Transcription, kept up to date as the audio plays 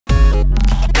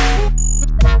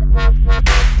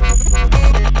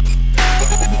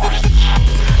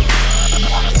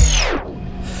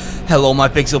Hello my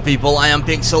Pixel people, I am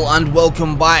Pixel and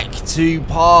welcome back to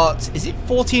part, is it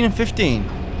 14 and 15?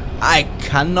 I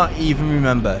cannot even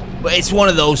remember, but it's one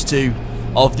of those two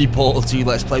of the Portal 2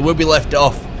 Let's Play. Where we left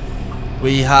off,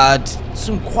 we had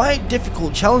some quite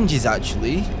difficult challenges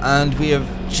actually, and we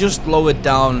have just lowered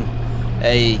down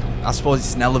I suppose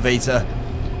it's an elevator,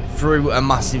 through a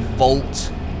massive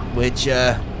vault, which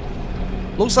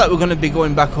looks like we're going to be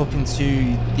going back up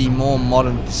into the more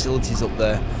modern facilities up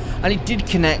there. And it did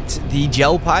connect the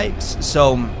gel pipes,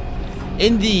 so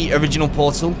in the original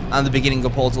Portal and the beginning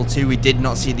of Portal 2 we did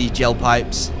not see these gel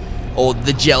pipes, or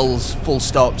the gels full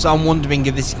stop, so I'm wondering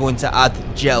if this is going to add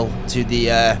gel to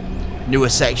the newer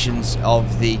sections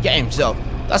of the game, so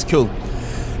that's cool.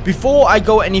 Before I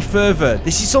go any further,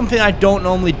 this is something I don't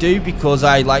normally do because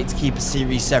I like to keep a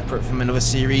series separate from another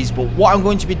series, but what I'm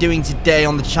going to be doing today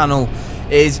on the channel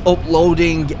is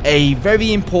uploading a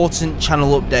very important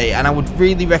channel update, and I would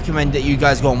really recommend that you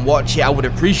guys go and watch it. I would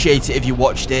appreciate it if you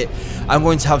watched it. I'm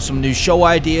going to have some new show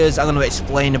ideas. I'm going to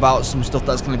explain about some stuff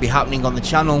that's going to be happening on the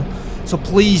channel, so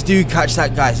please do catch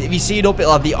that, guys. If you see it up,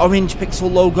 it'll have the orange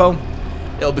Pixel logo.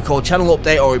 It'll be called channel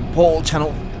update or Portal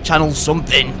channel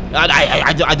something.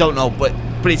 I don't know, but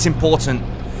it's important,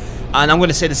 and I'm going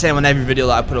to say the same on every video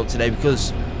that I put up today,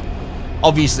 because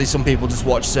obviously some people just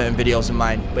watch certain videos of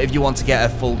mine, but if you want to get a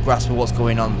full grasp of what's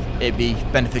going on, it'd be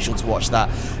beneficial to watch that.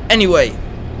 Anyway,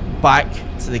 back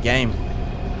to the game.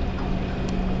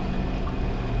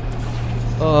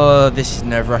 Oh, this is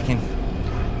nerve-wracking. If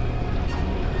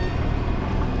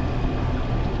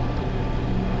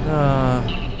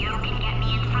you can get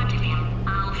me in front of him,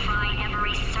 I'll fry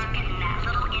every circuit in that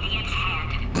little idiot's head.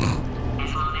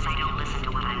 As long as I don't listen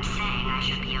to what I'm saying, I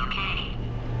should be okay.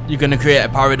 You're gonna create a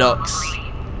paradox.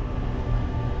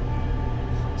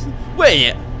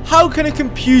 Wait, how can a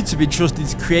computer be trusted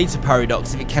to create a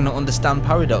paradox if it cannot understand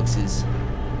paradoxes?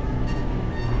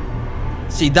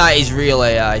 See, that is real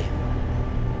AI.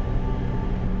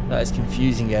 That is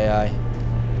confusing AI.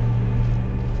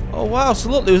 Oh wow, so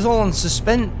look, it was all on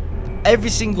suspension.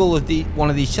 Every single of one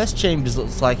of these test chambers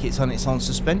looks like it's on its own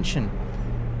suspension.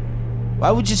 Why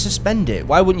would you suspend it?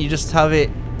 Why wouldn't you just have it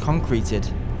concreted?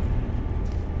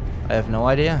 I have no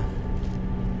idea,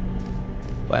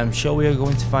 but I'm sure we are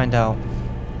going to find out.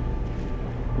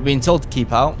 We're being told to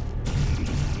keep out.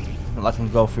 Well, I can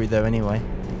go through there anyway.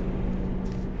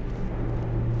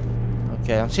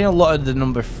 Okay, I'm seeing a lot of the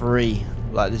number 3.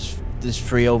 Like there's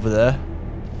 3 over there.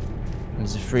 And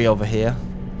there's a 3 over here.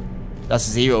 That's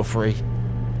 0, 3.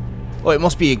 Oh, it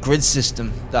must be a grid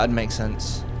system. That'd make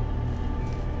sense.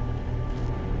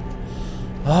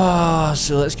 Ah,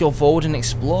 so let's go forward and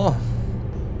explore.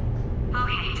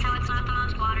 Okay, so it's not the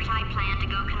most watertight plan to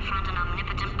go confront an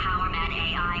omnipotent power-mad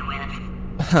AI with.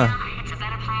 Well, it's a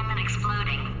better plan than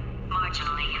exploding,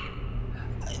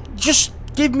 marginally. Just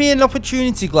give me an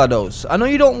opportunity, GLaDOS. I know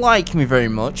you don't like me very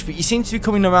much, but you seem to be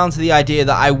coming around to the idea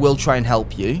that I will try and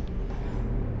help you,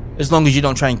 as long as you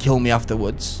don't try and kill me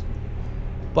afterwards.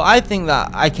 But I think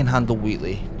that I can handle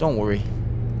Wheatley. Don't worry.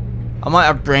 I might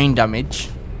have brain damage,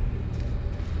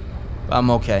 but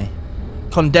I'm okay.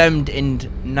 Condemned in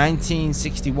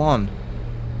 1961.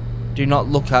 Do not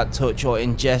look at, touch, or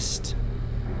ingest.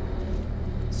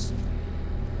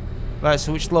 Right,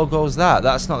 so which logo is that?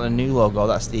 That's not the new logo,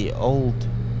 that's the old.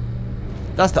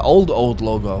 That's the old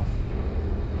logo.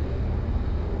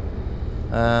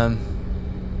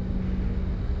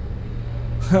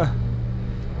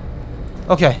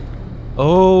 Okay.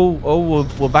 Oh,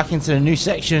 we're back into the new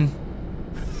section.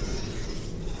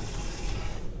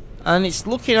 And it's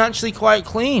looking actually quite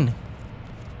clean.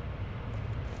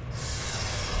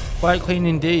 Quite clean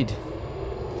indeed.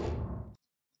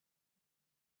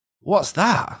 What's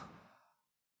that?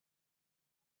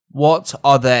 What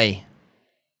are they?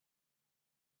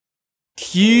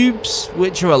 Cubes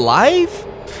which are alive?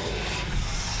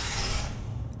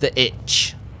 The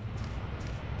itch.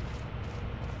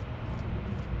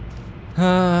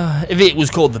 If it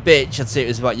was called the bitch, I'd say it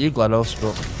was about you, GLaDOS,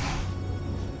 but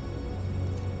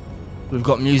we've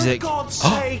got music. For God's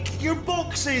sake, your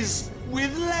boxes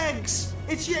with legs.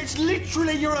 It's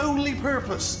literally your only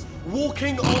purpose.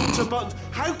 Walking onto buttons.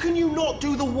 How can you not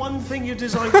do the one thing you're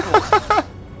designed for?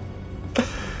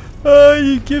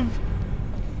 You give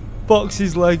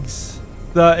boxes legs.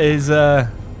 That is,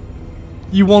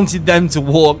 you wanted them to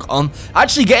walk on.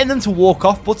 Actually, getting them to walk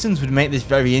off buttons would make this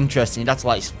very interesting. You'd have to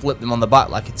like flip them on the back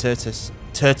like a turtle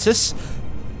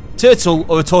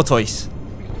or a tortoise.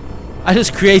 I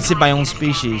just created my own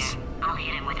species. I'll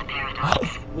hit him with a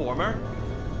paradox. Warmer,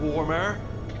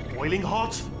 boiling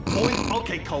hot,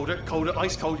 okay, colder,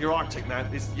 ice cold. You're Arctic now.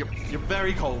 You're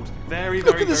very cold, very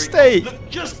Look at the very state. cold. Look,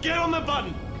 just get on the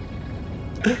button.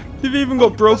 They've even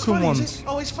got broken That's funny, ones. is it?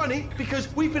 Oh, it's funny because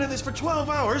we've been at this for 12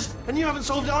 hours and you haven't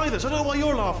solved it either, so I don't know why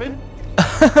you're laughing.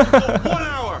 You've got 1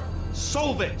 hour.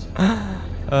 Solve it.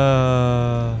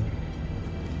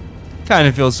 Kind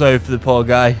of feel sorry for the poor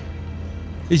guy.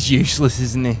 He's useless,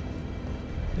 isn't he?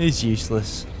 He's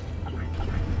useless.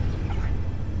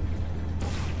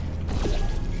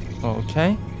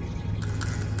 Okay.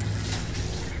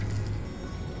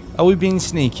 Are we being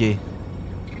sneaky?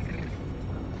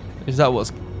 Is that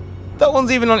what's... That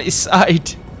one's even on its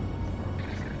side.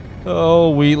 Oh,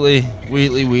 Wheatley.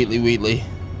 Wheatley, Wheatley, Wheatley.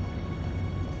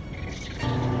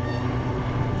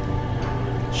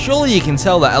 Surely you can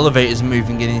tell that elevator's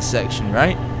moving in his section,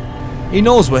 right? He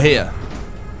knows we're here.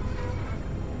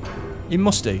 He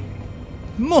must do.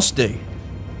 Must do.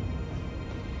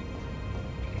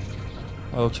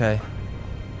 Okay.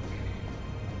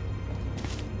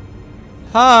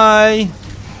 Hi!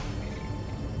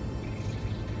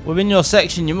 We're in your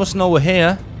section, you must know we're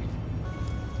here.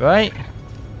 Right?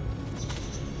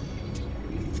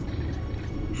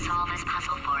 Solve his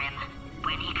puzzle for him.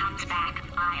 When he comes back,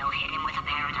 I'll hit him with a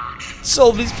paradox.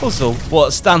 Solve his puzzle.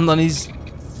 What, stand on his...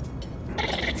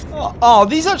 Oh,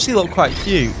 these actually look quite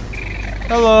cute.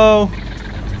 Hello.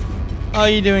 How are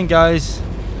you doing, guys?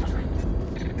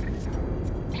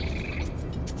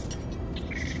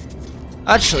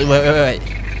 Actually, wait.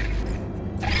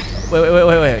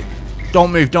 Wait.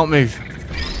 Don't move, don't move.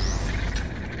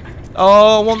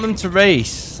 Oh, I want them to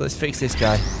race. Let's fix this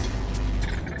guy.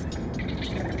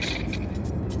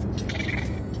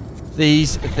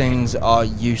 These things are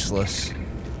useless.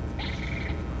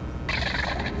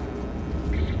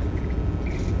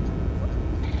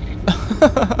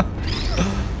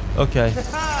 Okay.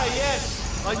 Ah,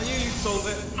 yes! I knew you'd solve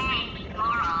it. Hey,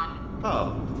 moron.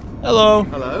 Oh. Hello.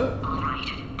 Hello? Alright,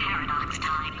 paradox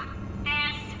time.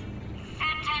 This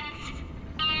sentence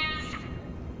is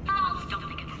false. Don't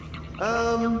think about it.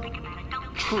 Don't think about it.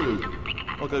 Don't True. think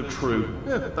about it. I'll go true.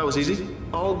 Yeah, that was easy.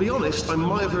 I'll be honest, I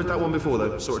might have heard that one before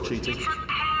though. Sort of cheated. It's a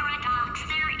paradox.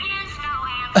 There is no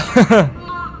answer.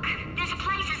 Look, this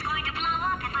place is going to blow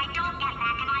up if I don't get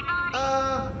back, and I'm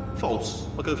not. False.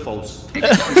 I'll go false.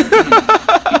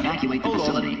 Evacuate the Hold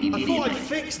facility on. I thought immediately. I'd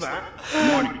fix that.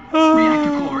 Warning.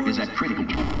 Reactor core is at critical.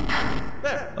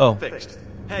 There. Oh. Fixed.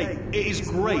 Hey, it is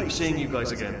great seeing you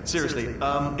guys again. Seriously.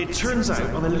 It turns out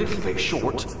I'm a little bit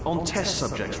short on test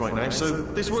subjects right now, so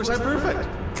this works out perfect.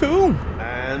 Cool.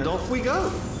 And off we go.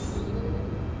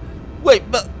 Wait,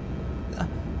 but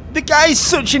the guy's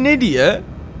such an idiot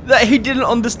that he didn't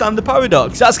understand the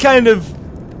paradox. That's kind of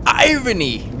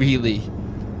irony, really.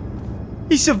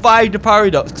 He survived a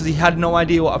paradox because he had no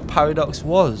idea what a paradox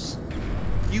was.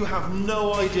 You have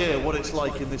no idea what it's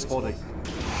like in this body.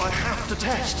 I have to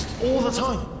test all the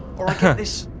time, or I get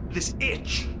this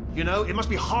itch. You know, it must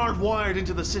be hardwired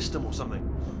into the system or something.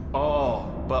 Oh,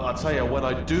 but I tell you, when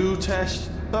I do test,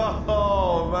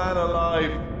 oh man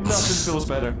alive, nothing feels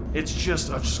better. It's just,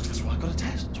 that's why I've got to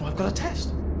test. That's why I've got to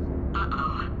test.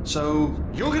 So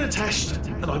you're gonna test,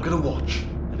 and I'm gonna watch,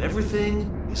 and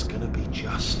everything is gonna be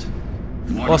just.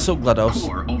 What's up, GLaDOS?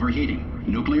 Core overheating.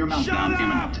 Nuclear meltdown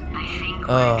imminent.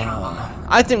 I think we're in trouble.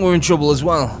 I think we're in trouble as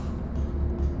well.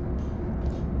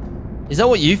 Is that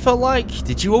what you felt like?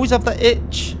 Did you always have that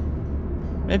itch?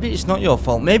 Maybe it's not your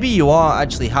fault. Maybe you are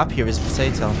actually happier as a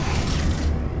potato.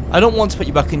 I don't want to put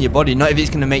you back in your body, not if it's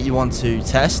going to make you want to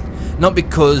test. Not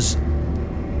because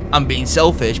I'm being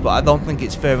selfish, but I don't think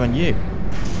it's fair on you.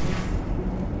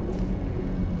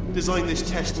 Designed this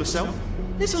test myself.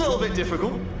 It's a little bit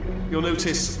difficult. You'll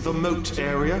notice the moat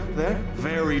area there.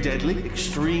 Very deadly,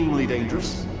 extremely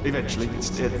dangerous. Eventually,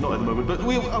 it's not at the moment, but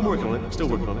I'm working on it. Still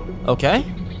working on it. Okay.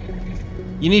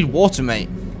 You need water, mate.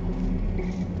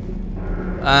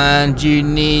 And you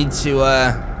need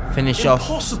to finish off.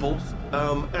 Impossible,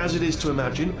 as it is to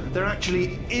imagine, there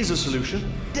actually is a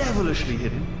solution, devilishly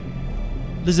hidden.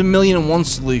 There's 1,000,001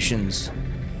 solutions.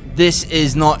 This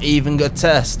is not even a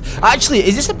test. Actually,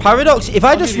 is this a paradox? If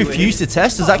I just give you a refuse to hint.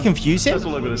 test, does that confuse That's him?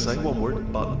 all I'm going to say. One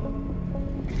word, button.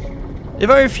 If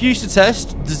I refuse to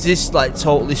test, does this like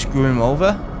totally screw him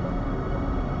over?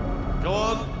 Go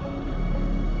on.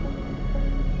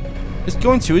 It's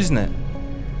going to, isn't it?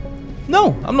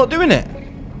 No, I'm not doing it.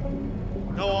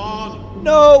 Go on.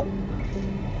 No.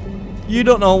 You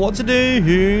don't know what to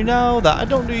do now that I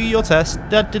don't do your test.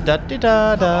 Da da da da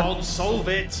da da. Come on, solve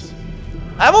it.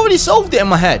 I've already solved it in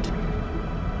my head.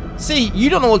 See, you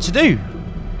don't know what to do.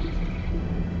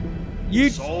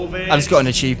 Solve it. I just got an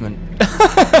achievement.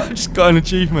 I just got an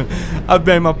achievement. I've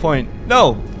made my point.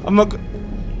 No, I'm not.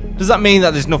 Does that mean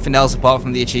that there's nothing else apart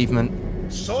from the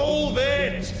achievement? Solve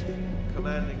it.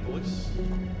 Commanding voice.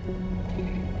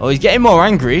 Oh, he's getting more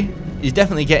angry. He's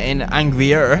definitely getting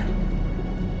angrier.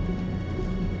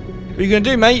 What are you going to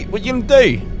do, mate? What are you going to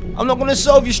do? I'm not going to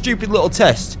solve your stupid little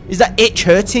test. Is that itch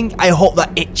hurting? I hope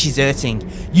that itch is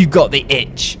hurting. You got the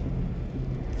itch.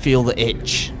 Feel the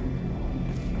itch.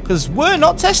 Because we're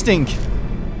not testing.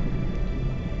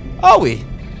 Are we?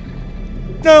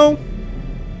 No.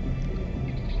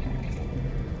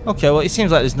 Okay, well, it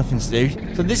seems like there's nothing to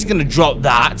do. So this is going to drop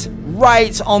that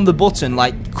right on the button.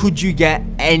 Like, could you get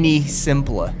any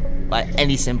simpler? Like,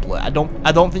 any simpler? I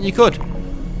don't think you could.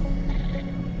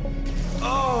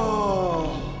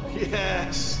 Oh,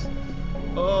 yes.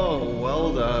 Oh,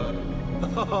 well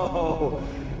done. Oh,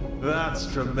 that's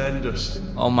tremendous.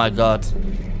 Oh my god.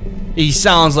 He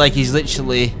sounds like he's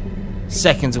literally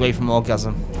seconds away from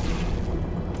orgasm.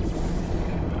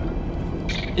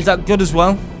 Is that good as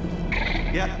well?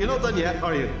 Yeah, you're not done yet,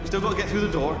 are you? Still got to get through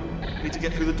the door. Need to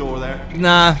get through the door there.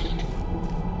 Nah.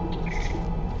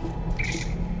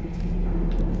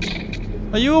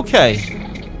 Are you okay?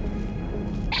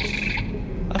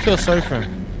 I feel sorry for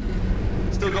him.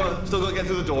 Still got to get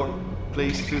through the door.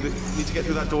 Please, need to get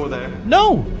through that door there.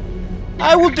 No!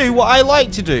 I will do what I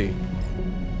like to do.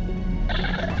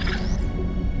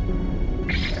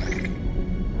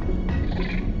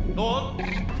 Go on.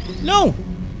 No!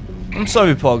 I'm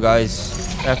sorry, poor guys.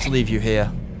 I have to leave you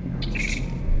here.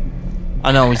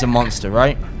 I know he's a monster,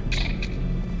 right?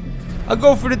 I'll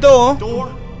go through the door.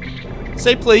 Door.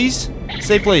 Say please.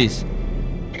 Say please.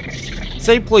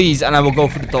 Say please, and I will go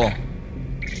through the door.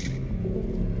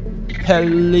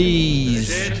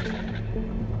 Please.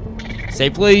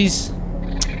 Say please.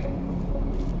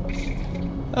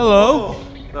 Hello. Oh,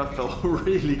 that felt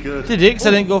really good. Did it? 'Cause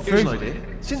I didn't go Here's through. an idea.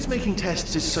 Since making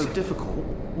tests is so difficult,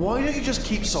 why don't you just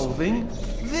keep solving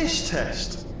this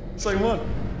test? Same one.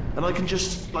 And I can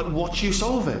just, like, watch you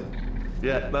solve it.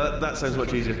 Yeah, that sounds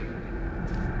much easier.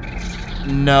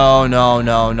 No.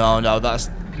 That's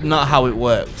not how it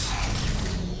works.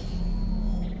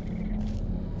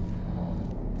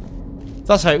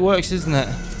 That's how it works, isn't it?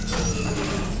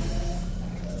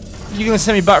 You're going to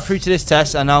send me back through to this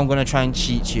test, and now I'm going to try and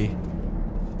cheat you.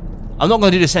 I'm not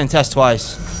going to do the same test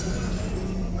twice.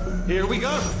 Here we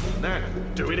go. Now,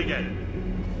 do it again.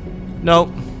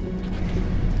 No.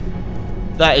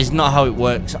 That is not how it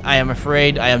works. I am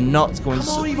afraid I am not going to...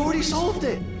 Come on, you've already solved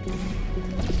it.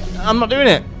 I'm not doing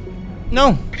it.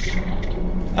 No.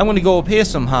 I'm going to go up here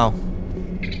somehow.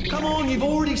 Come on, you've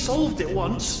already solved it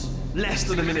once. Less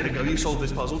than a minute ago, you solved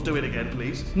this puzzle. Do it again,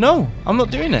 please. No, I'm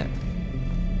not doing it.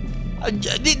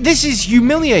 This is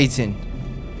humiliating.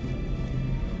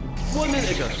 1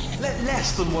 minute ago.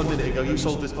 Less than 1 minute ago, you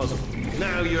solved this puzzle.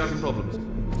 Now you're having problems.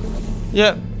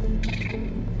 Yep.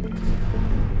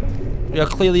 We are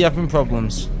clearly having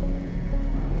problems.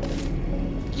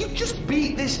 You just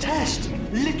beat this test.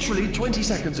 Literally 20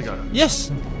 seconds ago. Yes.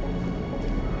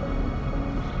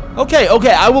 Okay,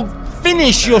 I will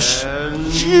finish your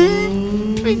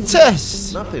stupid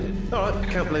test. Nothing. Alright,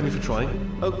 can't blame you for trying.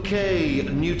 Okay,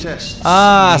 new test.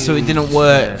 Ah, so it didn't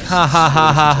work. Ha ha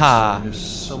ha ha ha.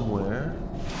 Somewhere.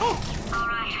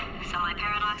 Alright, so my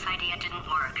paradox idea didn't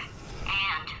work.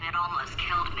 And it almost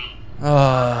killed me.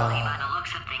 By the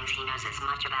looks of things, he knows as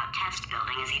much about test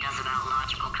building as he does about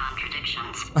logical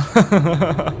contradictions.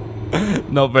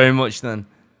 Not very much then.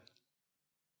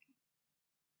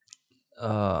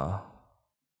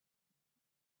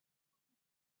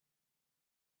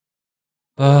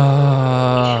 It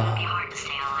shouldn't be hard to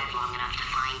stay alive long enough to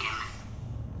find him.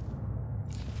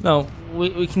 No,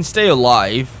 we can stay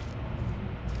alive.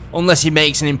 Unless he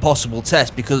makes an impossible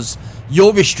test, because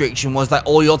your restriction was that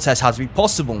all your tests had to be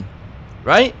possible.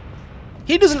 Right?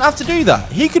 He doesn't have to do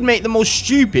that. He could make the most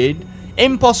stupid,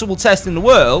 impossible test in the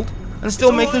world and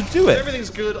still make us do it. Everything's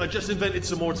good, I just invented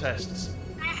some more tests.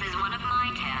 This is one of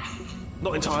my tests.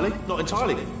 Not entirely, not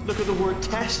entirely. Look at the word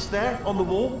test there on the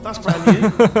wall. That's brand new.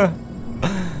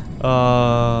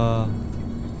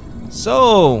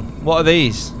 So, what are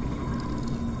these?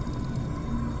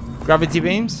 Gravity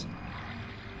beams?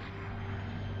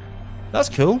 That's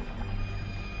cool.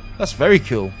 That's very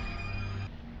cool.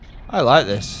 I like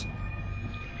this.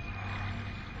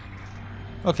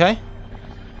 Okay.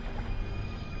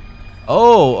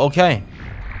 Oh, okay.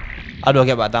 How do I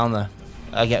get back down there?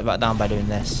 I get back down by doing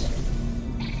this.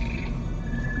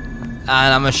 And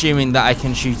I'm assuming that I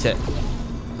can shoot it.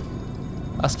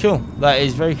 That's cool. That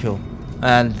is very cool.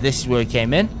 And this is where it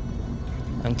came in.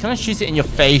 And can I shoot it in your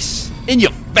face? In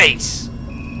your face!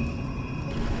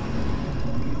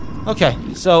 Okay,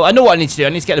 so I know what I need to do. I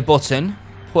need to get the button,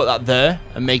 put that there,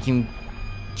 and make him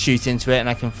shoot into it, and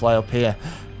I can fly up here.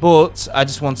 But I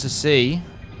just want to see...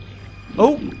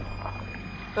 Oh!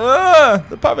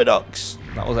 The paradox.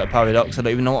 That wasn't a paradox. I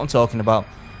don't even know what I'm talking about.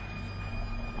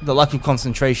 The lack of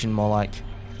concentration, more like.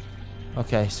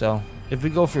 Okay, so if we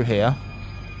go through here.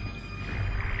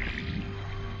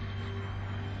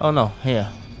 Oh no, here.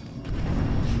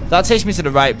 That takes me to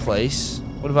the right place.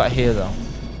 What about here though?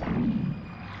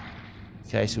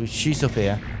 Okay, so we shoot up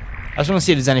here. I just want to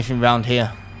see if there's anything around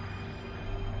here.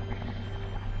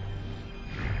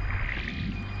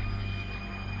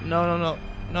 No.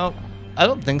 I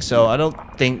don't think so. I don't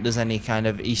think there's any kind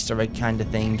of Easter egg kind of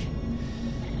thing.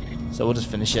 So we'll just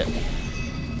finish it.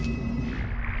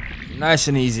 Nice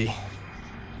and easy.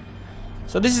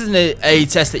 So this is a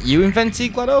test that you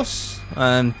invented,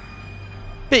 GLaDOS.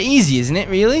 Bit easy, isn't it,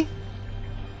 really?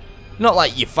 Not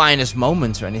like your finest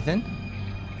moment or anything.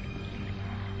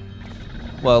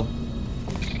 Well,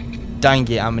 dang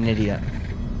it, I'm an idiot.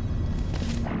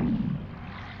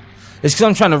 It's because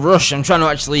I'm trying to rush. I'm trying to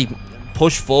actually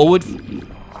push forward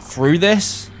through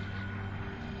this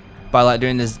by like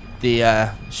doing this, the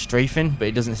strafing, but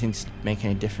it doesn't seem to make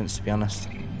any difference, to be honest.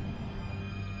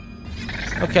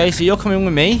 Okay, so you're coming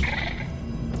with me.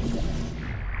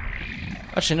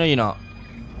 Actually, no, you're not.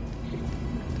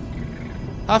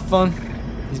 Have fun.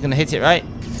 He's gonna hit it, right?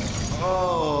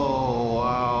 Oh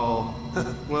wow!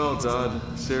 Well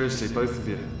done. Seriously, both of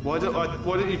you. Why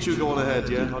don't you two go on ahead?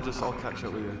 Yeah, I'll catch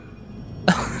up with you.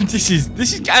 This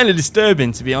is kind of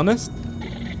disturbing, to be honest.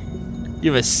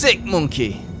 You're a sick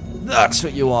monkey. That's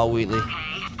what you are, Wheatley.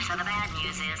 Okay, so the bad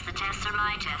news is the tests are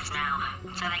my tests now,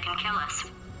 so they can kill us.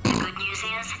 The good news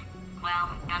is,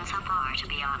 well, none so far, to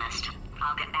be honest.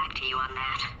 I'll get back to you on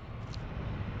that.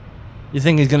 You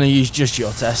think he's gonna use just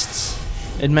your tests?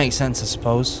 It makes sense, I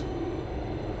suppose.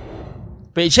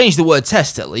 But he changed the word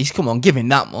test at least. Come on, give him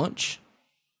that much.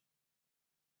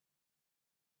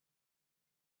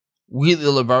 Wheatley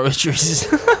Laboratories.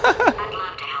 I'd love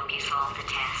to help you solve the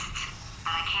tests,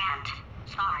 but I can't.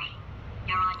 Sorry.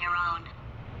 You're on your own.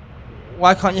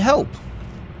 Why can't you help?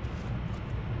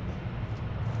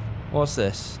 What's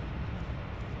this?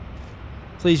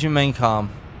 Please remain calm.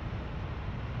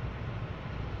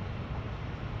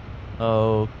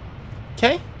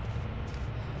 Okay.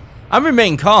 I'm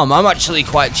remaining calm. I'm actually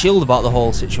quite chilled about the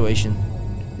whole situation.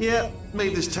 Yeah,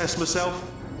 made this test myself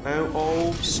out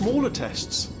of smaller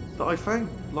tests that I found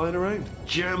lying around.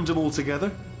 Jammed them all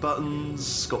together.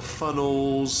 Buttons, got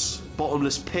funnels,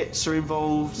 bottomless pits are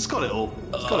involved. It's got it all.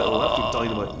 It's got it all. Absolute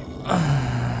dynamite.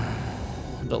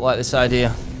 Don't like this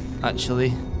idea, actually.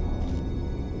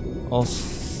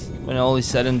 When all is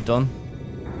said and done.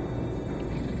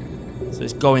 So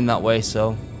it's going that way,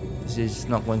 so this is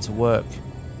not going to work.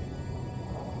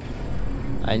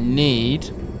 I need...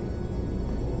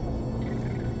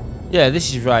 Yeah,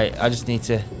 this is right. I just need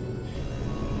to...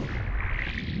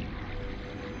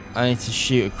 I need to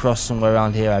shoot across somewhere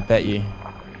around here, I bet you.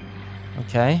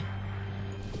 Okay.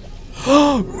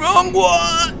 Wrong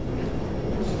one!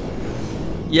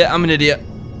 Yeah, I'm an idiot.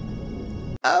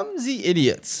 I'm the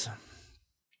idiot.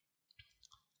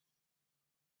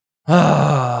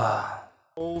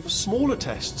 Of smaller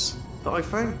tests that I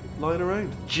found lying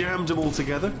around. Jammed them all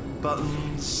together.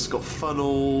 Buttons, got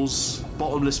funnels,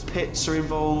 bottomless pits are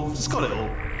involved. It's got it all.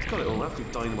 It's got it all.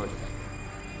 Absolute dynamite.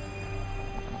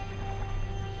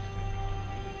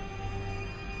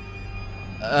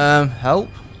 Help?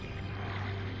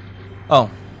 Oh.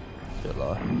 A bit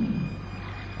lower.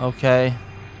 Okay.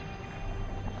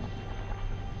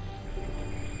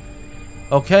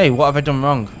 Okay, what have I done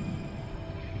wrong?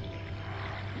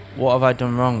 What have I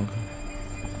done wrong?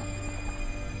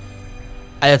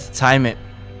 I had to time it.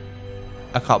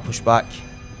 I can't push back.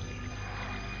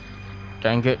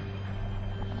 Dang it.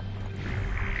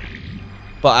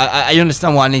 But I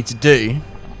understand what I need to do.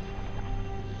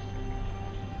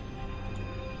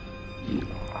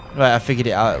 Right, I figured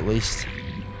it out at least.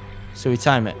 So we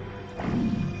time it.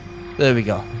 There we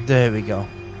go. There we go.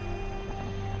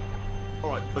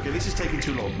 Alright, okay, this is taking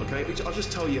too long, okay? I'll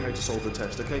just tell you how to solve the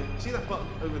test, okay? See that button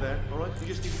over there, alright? You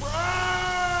just need... That's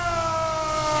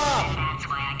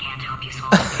why I can't help you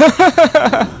solve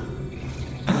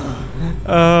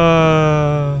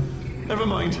it. Never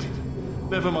mind.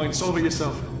 Never mind, solve it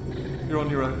yourself. You're on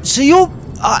your own. So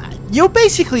you're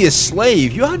basically a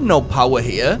slave. You had no power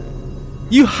here.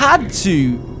 You had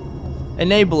to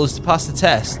enable us to pass the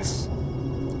tests.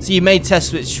 So you made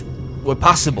tests which were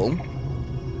passable.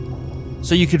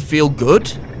 So you could feel good.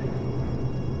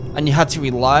 And you had to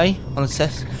rely on a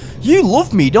test. You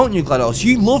love me, don't you, GLaDOS?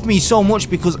 You love me so much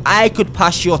because I could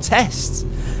pass your tests.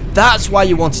 That's why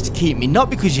you wanted to keep me, not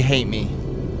because you hate me.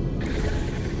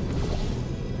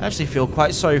 I actually feel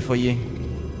quite sorry for you.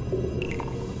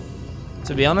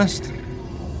 To be honest.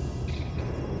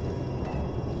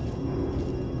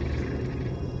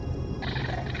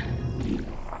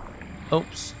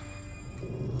 Oops.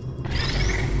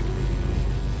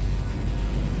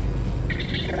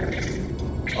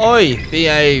 Oi,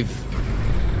 behave.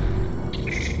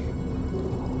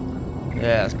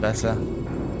 Yeah, that's better.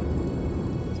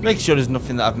 Let's make sure there's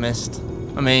nothing that I've missed.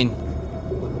 I mean,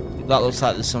 that looks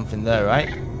like there's something there, right?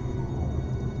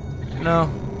 No.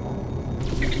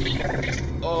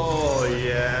 Oh,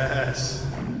 yes.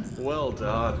 Well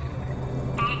done.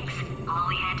 Thanks. All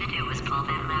we had to do was pull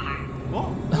that lever. What?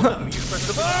 No, you pressed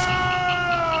the button.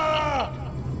 Ah!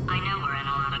 I know we're in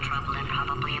a lot of trouble and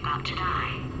probably about to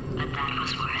die, but that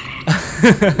was worth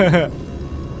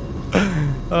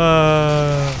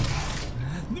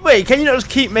it. Wait, can you not just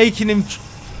keep making him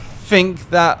think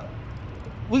that...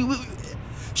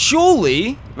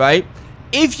 Surely, right,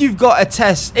 if you've got a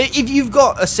test, if you've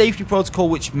got a safety protocol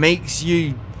which makes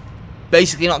you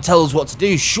basically not tell us what to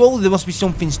do, surely there must be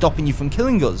something stopping you from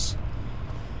killing us.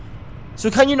 So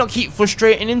can you not keep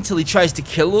frustrating him till he tries to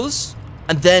kill us,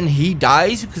 and then he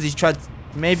dies because he's tried...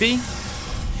 Maybe?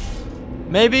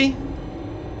 Maybe?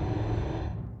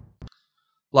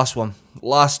 Last one.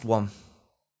 Last one.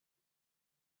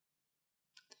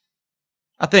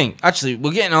 I think, actually,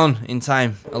 we're getting on in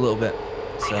time a little bit,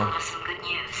 I so... got us some good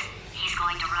news. He's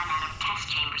going to run out of test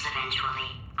chambers eventually.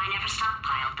 I never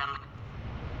stockpiled them.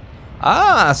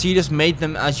 Ah, so you just made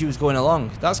them as you was going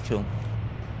along. That's cool.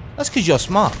 That's because you're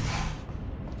smart.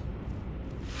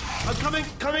 I'm coming,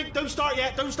 coming. Don't start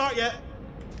yet, don't start yet.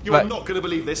 You are not going to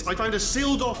believe this. I found a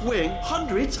sealed off wing.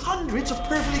 Hundreds of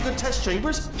perfectly good test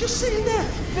chambers just sitting there.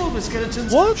 Filled with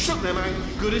skeletons. What? Shook them out.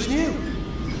 Good as new.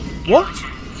 What?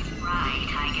 Right,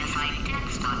 I guess I did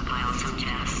stockpile some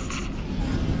tests.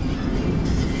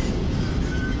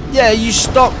 Yeah, you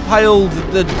stockpiled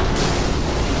the...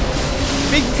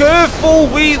 Be careful,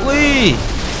 Wheatley!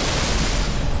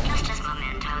 Just as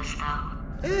mementos, though.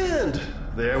 And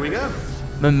there we go.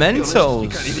 Mementos. You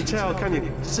can't even tell, can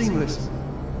you? Seamless.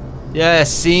 Yeah,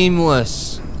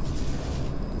 seamless.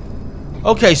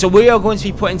 Okay, so we are going to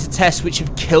be put into tests which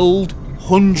have killed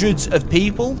hundreds of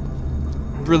people.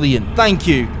 Brilliant. Thank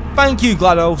you. Thank you,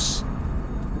 GLaDOS.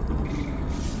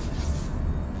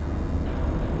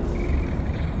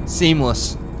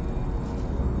 Seamless.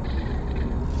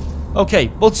 Okay,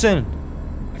 button.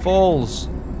 Falls.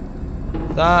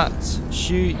 That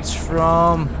shoots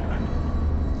from...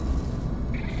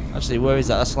 Actually, where is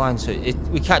that? That's line. So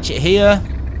we catch it here.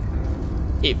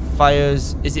 It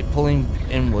fires. Is it pulling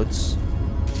inwards?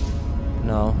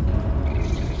 No.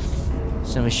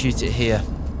 So we shoot it here.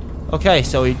 Okay,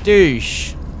 so we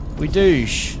douche. We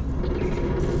douche.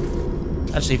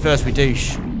 Actually, first we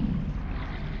douche.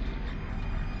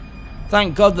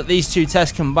 Thank God that these two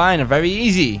tests combined are very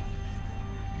easy.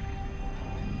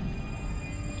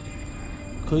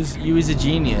 Because you is a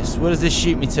genius. Where does this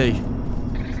shoot me to?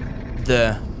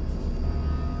 There.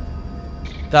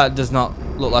 That does not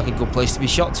look like a good place to be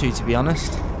shot to be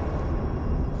honest.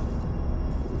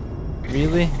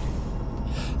 Really?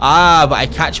 Ah, but I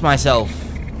catch myself.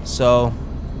 So,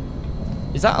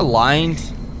 is that aligned?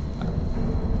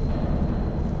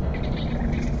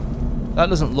 That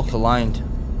doesn't look aligned.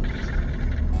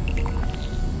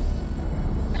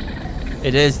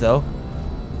 It is though.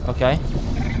 Okay.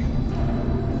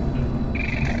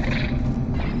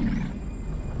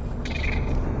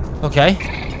 Okay.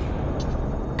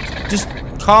 Just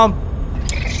calm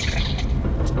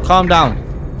down.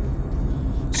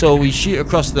 So we shoot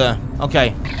across there.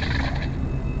 Okay.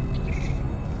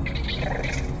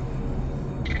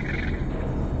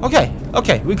 Okay,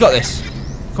 okay, we got this.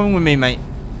 Come with me, mate.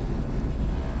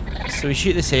 So we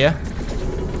shoot this here.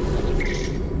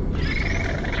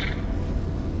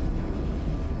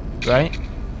 Right?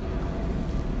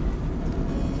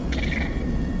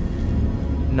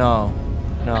 No.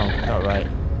 No, not right.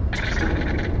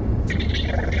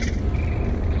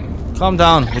 Calm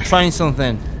down, we're trying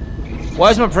something. Why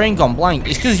has my brain gone blank?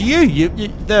 It's because you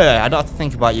there, I don't have to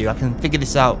think about you. I can figure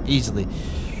this out easily.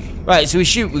 Right, so we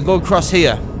shoot, we go across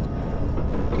here.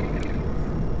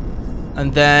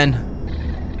 And then...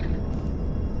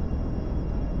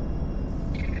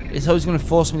 It's always going to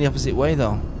force me the opposite way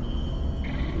though.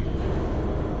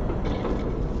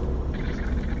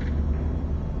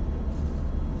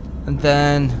 And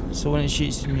then, so when it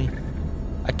shoots me,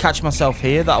 I catch myself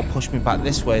here, that'll push me back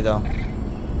this way though.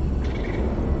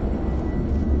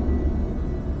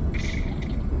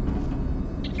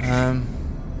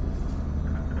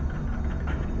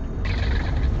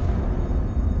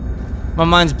 My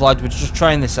mind's blood, we're just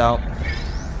trying this out.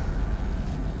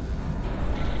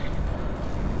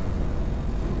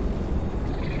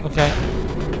 Okay.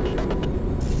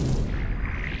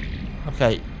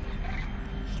 Okay.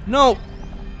 No!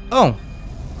 Oh!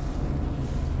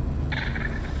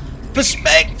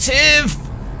 Perspective!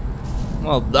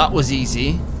 Well, that was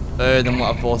easy than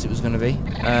what I thought it was going to be.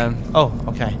 Oh,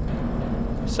 okay.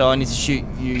 So I need to shoot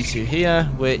you to here,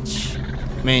 which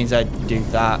means I do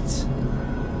that.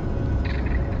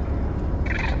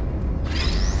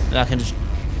 And I can just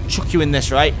chuck you in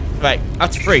this, right? Right,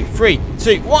 after 3, 3,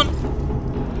 2,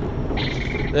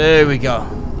 1. There we go.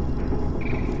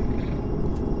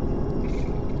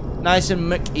 Nice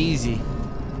and easy.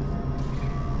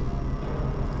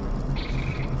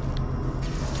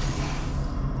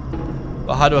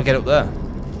 But how do I get up there?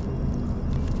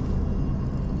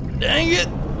 Dang it!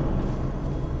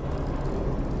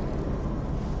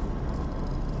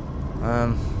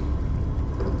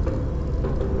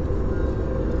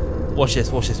 Watch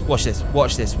this, watch this, watch this,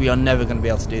 watch this. We are never going to be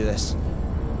able to do this.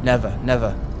 Never,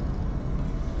 never.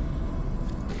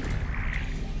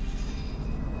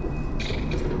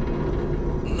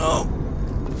 No.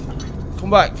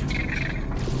 Come back.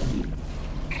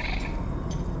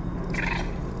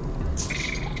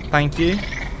 Thank you.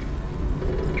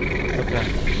 Okay.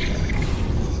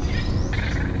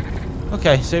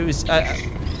 Okay, so it was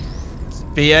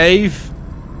behave.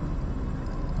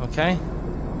 Okay.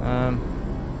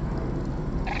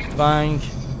 Bang,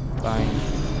 bang.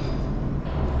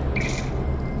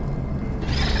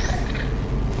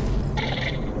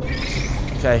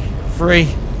 Okay, 3,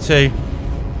 2,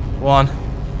 1.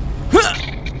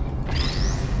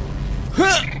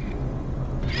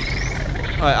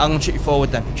 Alright, I'm gonna shoot you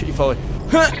forward then. Shoot you forward.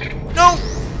 No!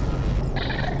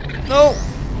 No!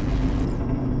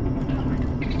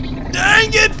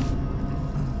 Dang it!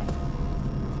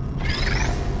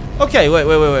 Okay, wait.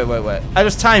 I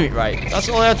just time it right. That's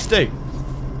all I had to do.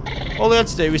 All I had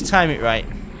to do was time it right.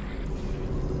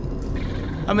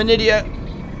 I'm an idiot.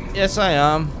 Yes, I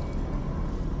am.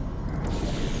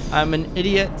 I'm an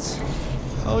idiot.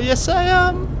 Oh, yes, I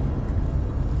am.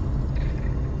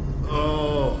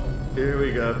 Oh, here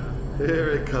we go.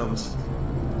 Here it comes.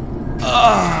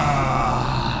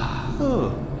 Ah.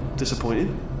 Oh, disappointed.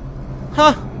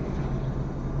 Huh?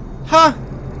 Huh?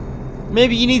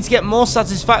 Maybe you need to get more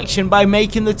satisfaction by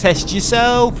making the test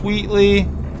yourself, Wheatley.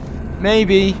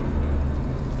 Maybe.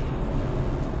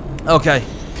 Okay.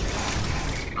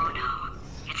 Oh no,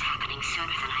 it's happening sooner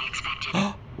than I expected.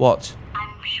 What? I'm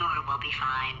sure we'll be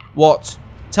fine. What?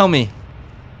 Tell me.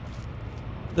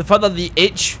 The fact that the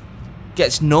itch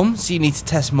gets numb, so you need to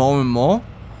test more and more?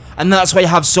 And that's why you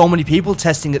have so many people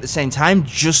testing at the same time,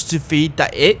 just to feed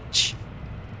that itch?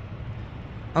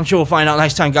 I'm sure we'll find out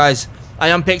next time, guys. I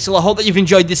am Pixel. I hope that you've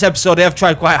enjoyed this episode. I have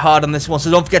tried quite hard on this one,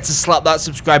 so don't forget to slap that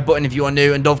subscribe button if you are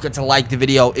new, and don't forget to like the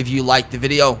video if you like the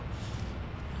video.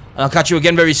 And I'll catch you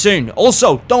again very soon.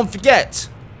 Also, don't forget,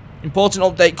 important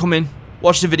update coming.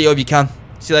 Watch the video if you can.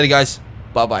 See you later, guys.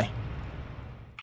 Bye-bye.